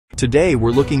Today we're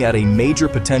looking at a major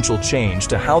potential change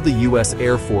to how the U.S.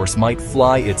 Air Force might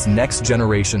fly its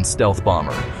next-generation stealth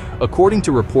bomber. According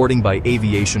to reporting by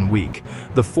Aviation Week,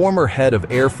 the former head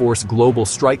of Air Force Global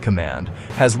Strike Command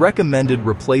has recommended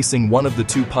replacing one of the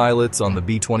two pilots on the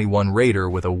B-21 Raider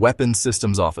with a weapons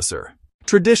systems officer.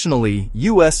 Traditionally,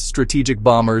 U.S. strategic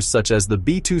bombers such as the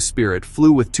B-2 Spirit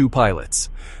flew with two pilots.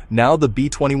 Now the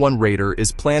B-21 Raider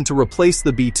is planned to replace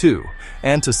the B-2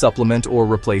 and to supplement or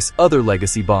replace other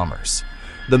legacy bombers.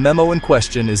 The memo in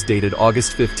question is dated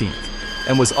August 15th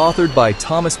and was authored by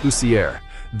Thomas Bussière,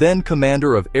 then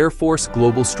commander of Air Force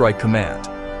Global Strike Command.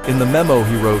 In the memo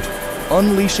he wrote,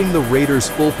 "Unleashing the Raider's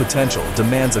full potential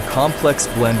demands a complex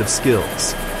blend of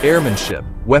skills: airmanship,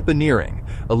 weaponeering,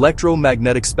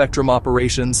 electromagnetic spectrum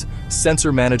operations,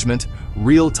 sensor management,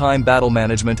 real-time battle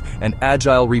management, and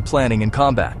agile replanning in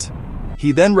combat."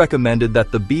 He then recommended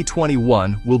that the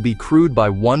B-21 will be crewed by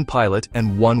one pilot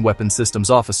and one weapons systems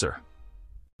officer.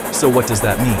 So what does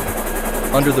that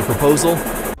mean? Under the proposal,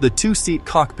 the two-seat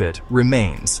cockpit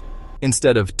remains.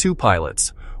 Instead of two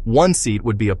pilots, one seat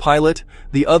would be a pilot,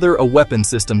 the other a weapons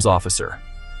systems officer.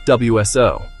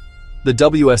 WSO. The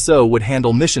WSO would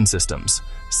handle mission systems,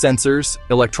 sensors,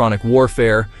 electronic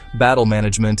warfare, battle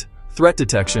management, threat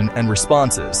detection, and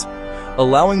responses,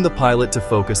 allowing the pilot to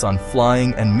focus on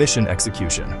flying and mission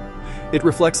execution. It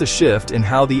reflects a shift in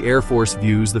how the Air Force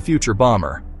views the future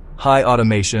bomber: high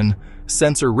automation,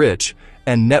 sensor-rich,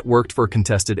 and networked for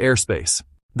contested airspace.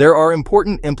 There are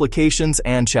important implications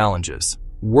and challenges: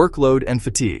 workload and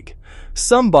fatigue.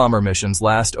 Some bomber missions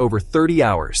last over 30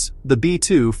 hours. The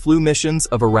B-2 flew missions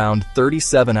of around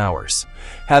 37 hours.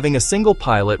 Having a single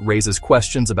pilot raises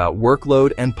questions about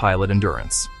workload and pilot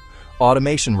endurance.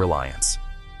 Automation reliance.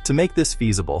 To make this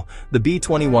feasible, the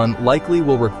B-21 likely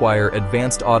will require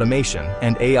advanced automation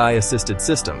and AI-assisted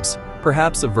systems,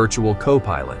 perhaps a virtual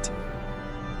co-pilot.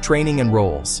 Training and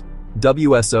roles.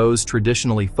 WSOs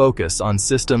traditionally focus on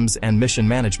systems and mission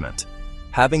management.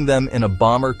 Having them in a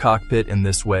bomber cockpit in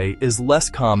this way is less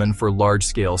common for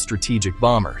large-scale strategic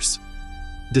bombers.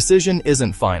 Decision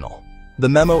isn't final. The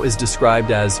memo is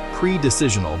described as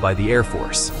pre-decisional by the Air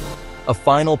Force. A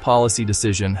final policy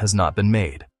decision has not been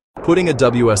made. Putting a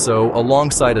WSO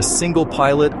alongside a single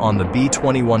pilot on the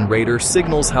B-21 Raider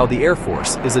signals how the Air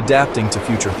Force is adapting to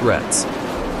future threats.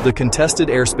 The contested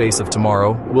airspace of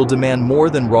tomorrow will demand more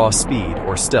than raw speed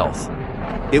or stealth.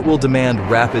 It will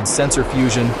demand rapid sensor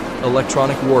fusion,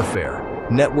 electronic warfare,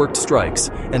 networked strikes,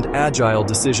 and agile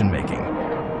decision-making.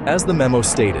 As the memo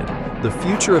stated, the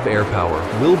future of air power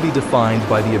will be defined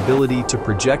by the ability to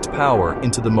project power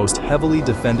into the most heavily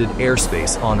defended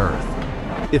airspace on Earth.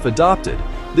 If adopted,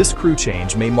 this crew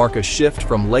change may mark a shift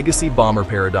from legacy bomber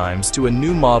paradigms to a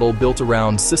new model built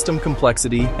around system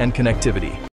complexity and connectivity.